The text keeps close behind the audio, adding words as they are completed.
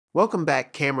Welcome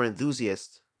back, camera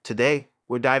enthusiasts. Today,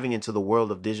 we're diving into the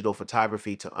world of digital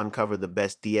photography to uncover the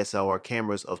best DSLR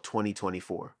cameras of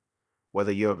 2024.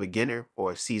 Whether you're a beginner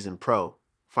or a seasoned pro,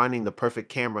 finding the perfect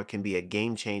camera can be a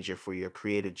game changer for your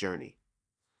creative journey.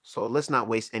 So let's not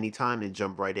waste any time and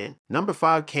jump right in. Number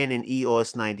 5, Canon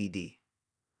EOS 90D.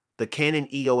 The Canon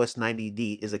EOS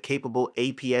 90D is a capable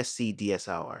APS-C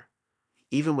DSLR.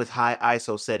 Even with high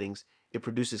ISO settings, it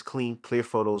produces clean, clear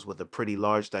photos with a pretty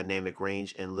large dynamic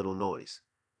range and little noise.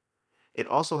 It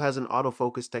also has an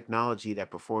autofocus technology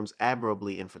that performs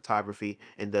admirably in photography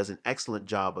and does an excellent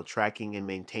job of tracking and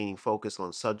maintaining focus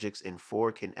on subjects in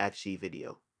 4K and HD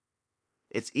video.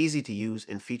 It's easy to use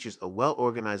and features a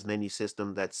well-organized menu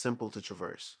system that's simple to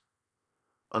traverse.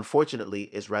 Unfortunately,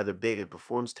 it's rather big and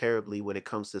performs terribly when it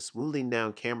comes to smoothing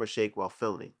down camera shake while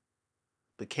filming.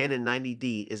 The Canon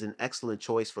 90D is an excellent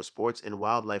choice for sports and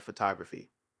wildlife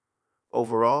photography.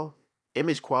 Overall,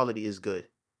 image quality is good,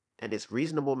 and its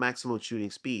reasonable maximum shooting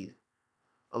speed,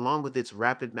 along with its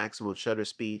rapid maximum shutter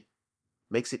speed,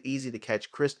 makes it easy to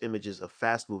catch crisp images of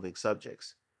fast-moving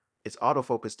subjects. Its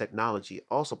autofocus technology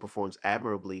also performs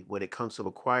admirably when it comes to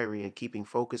acquiring and keeping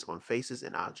focus on faces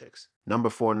and objects. Number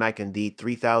 4, Nikon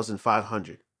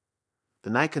D3500. The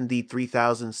Nikon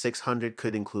D3600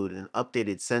 could include an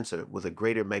updated sensor with a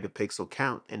greater megapixel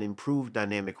count and improved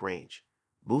dynamic range,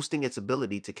 boosting its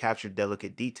ability to capture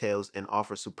delicate details and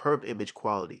offer superb image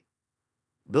quality.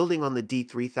 Building on the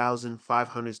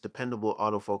D3500's dependable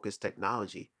autofocus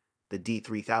technology, the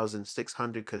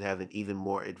D3600 could have an even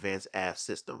more advanced AF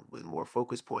system with more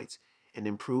focus points and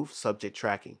improved subject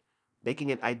tracking, making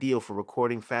it ideal for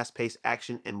recording fast-paced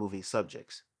action and moving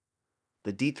subjects.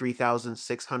 The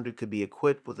D3600 could be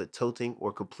equipped with a tilting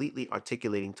or completely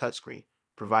articulating touchscreen,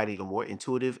 providing a more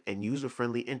intuitive and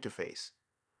user-friendly interface.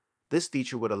 This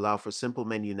feature would allow for simple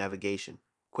menu navigation,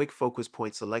 quick focus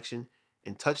point selection,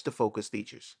 and touch-to-focus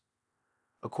features.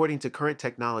 According to current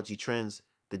technology trends,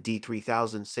 the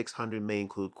D3600 may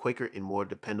include quicker and more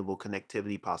dependable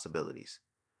connectivity possibilities.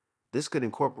 This could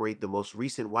incorporate the most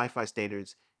recent Wi-Fi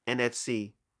standards,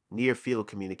 NFC, near field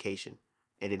communication,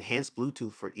 and enhanced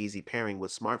Bluetooth for easy pairing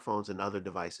with smartphones and other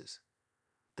devices.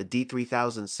 The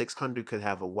D3600 could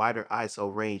have a wider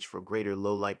ISO range for greater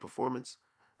low light performance,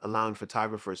 allowing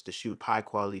photographers to shoot high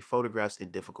quality photographs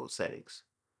in difficult settings.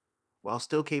 While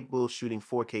still capable of shooting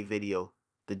 4K video,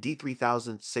 the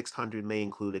D3600 may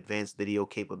include advanced video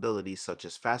capabilities such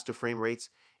as faster frame rates,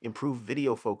 improved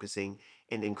video focusing,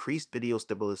 and increased video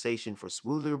stabilization for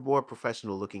smoother, more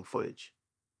professional-looking footage.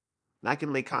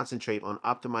 Nikon may concentrate on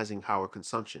optimizing power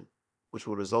consumption, which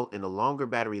will result in a longer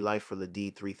battery life for the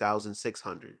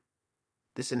D3600.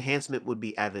 This enhancement would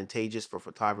be advantageous for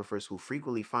photographers who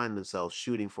frequently find themselves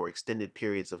shooting for extended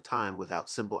periods of time without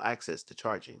simple access to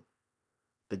charging.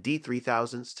 The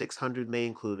D3600 may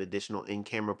include additional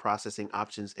in-camera processing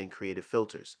options and creative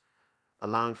filters,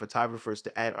 allowing photographers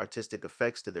to add artistic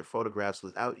effects to their photographs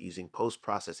without using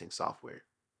post-processing software.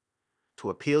 To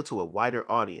appeal to a wider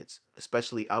audience,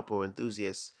 especially outdoor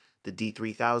enthusiasts, the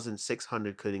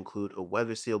D3600 could include a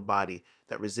weather-sealed body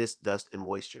that resists dust and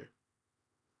moisture.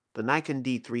 The Nikon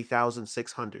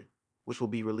D3600, which will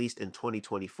be released in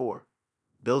 2024,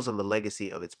 builds on the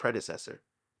legacy of its predecessor,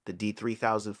 the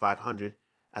D3500,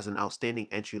 as an outstanding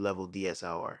entry-level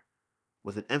DSLR.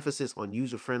 With an emphasis on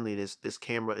user-friendliness, this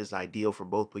camera is ideal for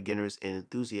both beginners and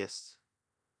enthusiasts.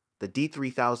 The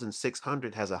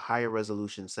D3600 has a higher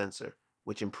resolution sensor,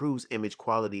 which improves image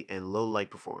quality and low light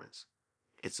performance.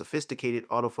 Its sophisticated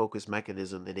autofocus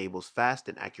mechanism enables fast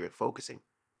and accurate focusing,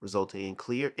 resulting in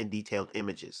clear and detailed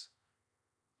images.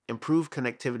 Improved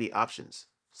connectivity options,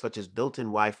 such as built-in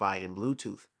Wi-Fi and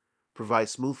Bluetooth, provide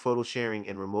smooth photo sharing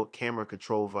and remote camera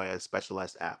control via a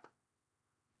specialized app.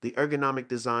 The ergonomic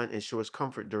design ensures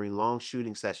comfort during long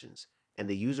shooting sessions, and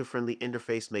the user-friendly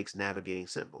interface makes navigating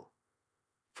simple.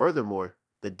 Furthermore,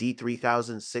 the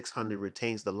D3600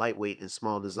 retains the lightweight and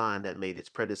small design that made its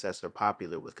predecessor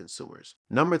popular with consumers.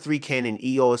 Number 3, Canon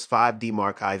EOS 5D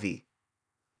Mark IV.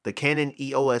 The Canon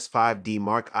EOS 5D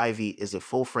Mark IV is a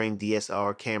full-frame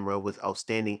DSLR camera with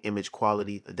outstanding image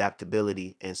quality,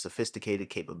 adaptability, and sophisticated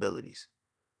capabilities.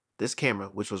 This camera,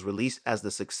 which was released as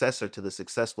the successor to the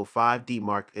successful 5D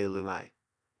Mark II,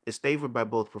 is favored by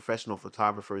both professional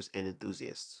photographers and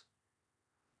enthusiasts.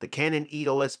 The Canon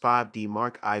EOS 5D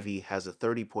Mark IV has a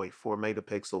 30.4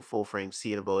 megapixel full-frame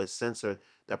CMOS sensor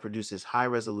that produces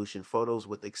high-resolution photos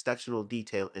with exceptional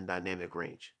detail and dynamic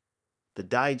range. The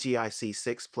DiGIC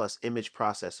 6 Plus image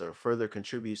processor further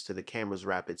contributes to the camera's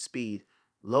rapid speed,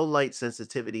 low light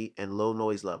sensitivity, and low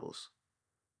noise levels.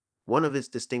 One of its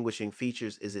distinguishing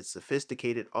features is its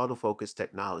sophisticated autofocus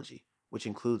technology, which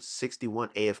includes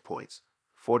 61 AF points,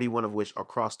 41 of which are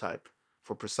cross-type,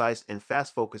 for precise and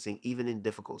fast focusing even in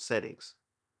difficult settings.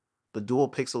 The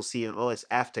dual-pixel CMOS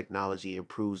AF technology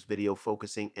improves video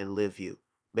focusing and live view,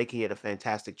 making it a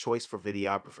fantastic choice for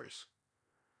videographers.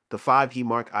 The 5G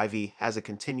Mark IV has a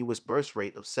continuous burst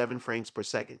rate of 7 frames per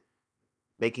second,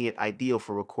 making it ideal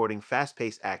for recording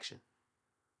fast-paced action.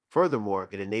 Furthermore,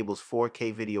 it enables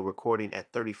 4K video recording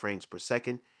at 30 frames per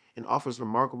second and offers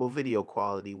remarkable video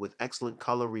quality with excellent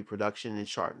color reproduction and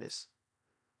sharpness.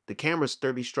 The camera's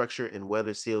sturdy structure and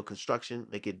weather-sealed construction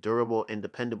make it durable and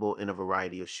dependable in a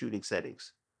variety of shooting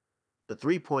settings. The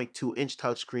 3.2-inch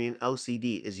touchscreen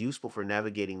LCD is useful for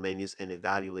navigating menus and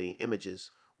evaluating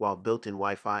images, while built-in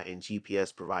Wi-Fi and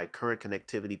GPS provide current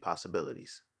connectivity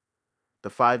possibilities. The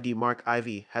 5D Mark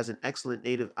IV has an excellent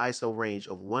native ISO range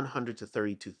of 100 to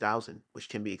 32,000, which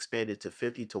can be expanded to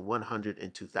 50 to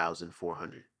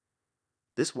 102,400.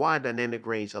 This wide dynamic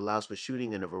range allows for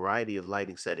shooting in a variety of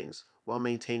lighting settings while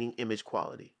maintaining image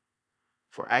quality.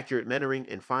 For accurate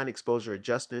metering and fine exposure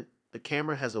adjustment, the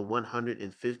camera has a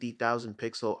 150,000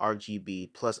 pixel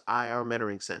RGB plus IR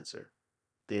metering sensor.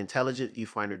 The intelligent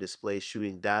viewfinder displays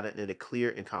shooting data in a clear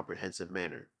and comprehensive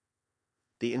manner.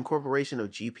 The incorporation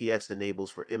of GPS enables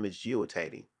for image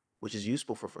geotagging, which is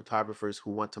useful for photographers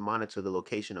who want to monitor the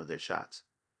location of their shots.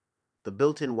 The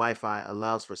built-in Wi-Fi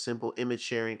allows for simple image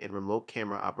sharing and remote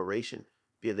camera operation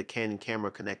via the Canon Camera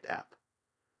Connect app.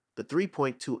 The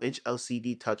 3.2-inch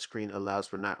LCD touchscreen allows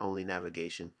for not only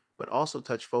navigation, but also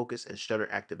touch focus and shutter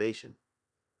activation.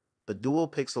 The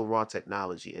dual-pixel RAW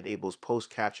technology enables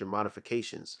post-capture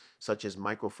modifications such as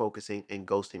microfocusing and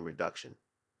ghosting reduction.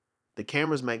 The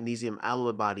camera's magnesium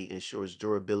alloy body ensures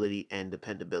durability and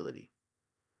dependability.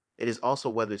 It is also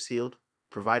weather-sealed,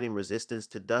 providing resistance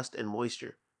to dust and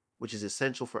moisture, which is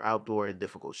essential for outdoor and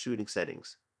difficult shooting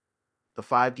settings. The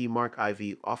 5D Mark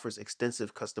IV offers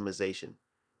extensive customization,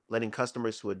 letting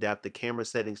customers to adapt the camera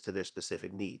settings to their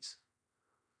specific needs.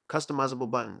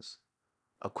 Customizable buttons,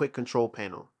 a quick control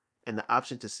panel, and the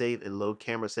option to save and load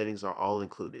camera settings are all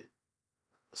included.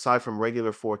 Aside from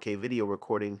regular 4K video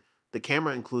recording, the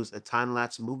camera includes a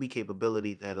time-lapse movie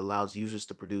capability that allows users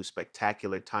to produce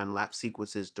spectacular time-lapse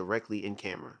sequences directly in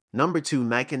camera. Number 2,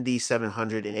 Nikon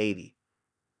D780.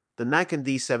 The Nikon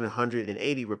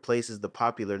D780 replaces the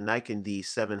popular Nikon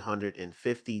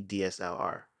D750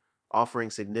 DSLR, offering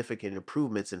significant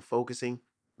improvements in focusing,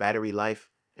 battery life,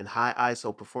 and high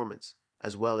ISO performance,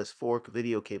 as well as 4K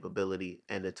video capability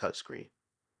and a touchscreen.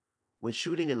 When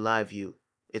shooting in live view,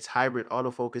 its hybrid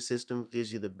autofocus system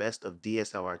gives you the best of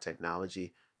DSLR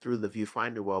technology through the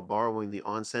viewfinder while borrowing the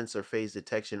on-sensor phase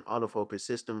detection autofocus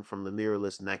system from the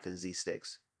mirrorless Nikon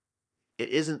Z6. It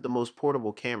isn't the most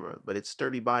portable camera, but its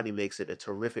sturdy body makes it a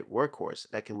terrific workhorse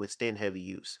that can withstand heavy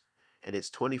use, and its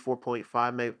 24.5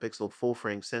 megapixel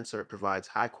full-frame sensor provides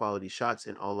high-quality shots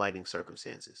in all lighting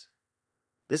circumstances.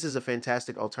 This is a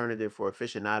fantastic alternative for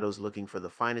aficionados looking for the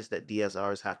finest that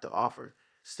DSLRs have to offer,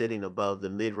 sitting above the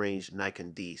mid-range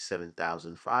Nikon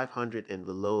D7500 and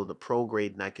below the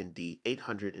pro-grade Nikon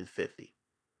D850.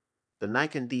 The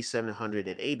Nikon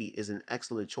D780 is an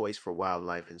excellent choice for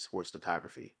wildlife and sports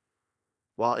photography.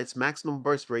 While its maximum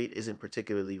burst rate isn't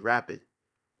particularly rapid,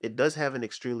 it does have an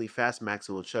extremely fast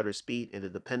maximum shutter speed and a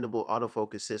dependable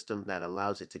autofocus system that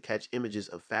allows it to catch images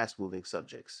of fast-moving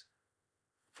subjects.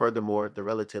 Furthermore, the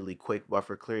relatively quick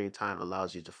buffer clearing time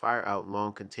allows you to fire out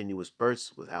long continuous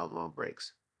bursts without long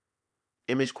breaks.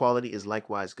 Image quality is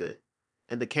likewise good,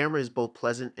 and the camera is both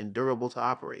pleasant and durable to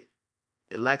operate.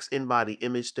 It lacks in-body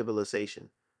image stabilization,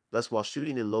 thus while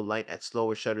shooting in low light at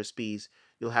slower shutter speeds,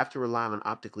 you'll have to rely on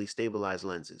optically stabilized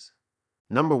lenses.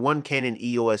 Number 1, Canon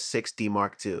EOS 6D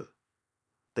Mark II.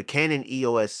 The Canon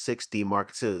EOS 6D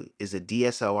Mark II is a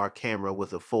DSLR camera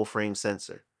with a full-frame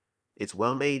sensor. It's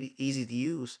well-made, easy to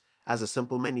use, has a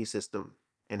simple menu system,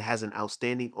 and has an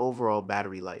outstanding overall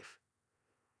battery life.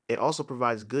 It also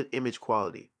provides good image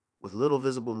quality, with little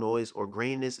visible noise or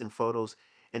graininess in photos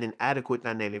and an adequate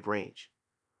dynamic range.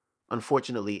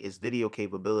 Unfortunately, its video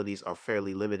capabilities are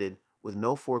fairly limited, with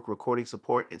no 4K recording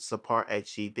support and subpar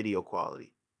HD video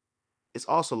quality. It's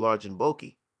also large and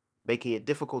bulky, making it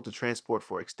difficult to transport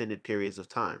for extended periods of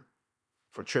time.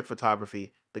 For trip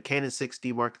photography, the Canon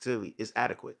 6D Mark II is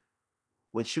adequate.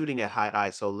 When shooting at high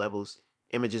ISO levels,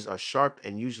 images are sharp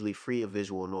and usually free of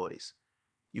visual noise.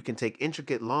 You can take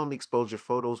intricate long exposure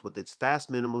photos with its fast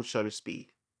minimum shutter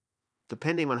speed.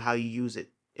 Depending on how you use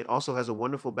it, it also has a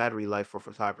wonderful battery life for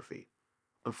photography.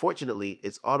 Unfortunately,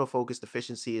 its autofocus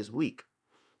efficiency is weak,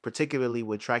 particularly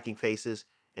when tracking faces,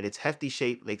 and its hefty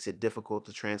shape makes it difficult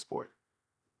to transport.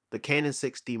 The Canon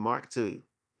 6D Mark II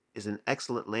is an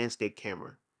excellent landscape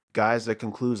camera, Guys, that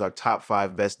concludes our top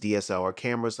 5 best DSLR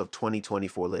cameras of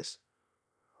 2024 list.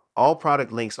 All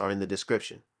product links are in the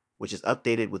description, which is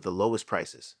updated with the lowest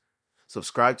prices.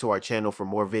 Subscribe to our channel for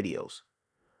more videos.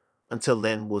 Until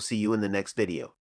then, we'll see you in the next video.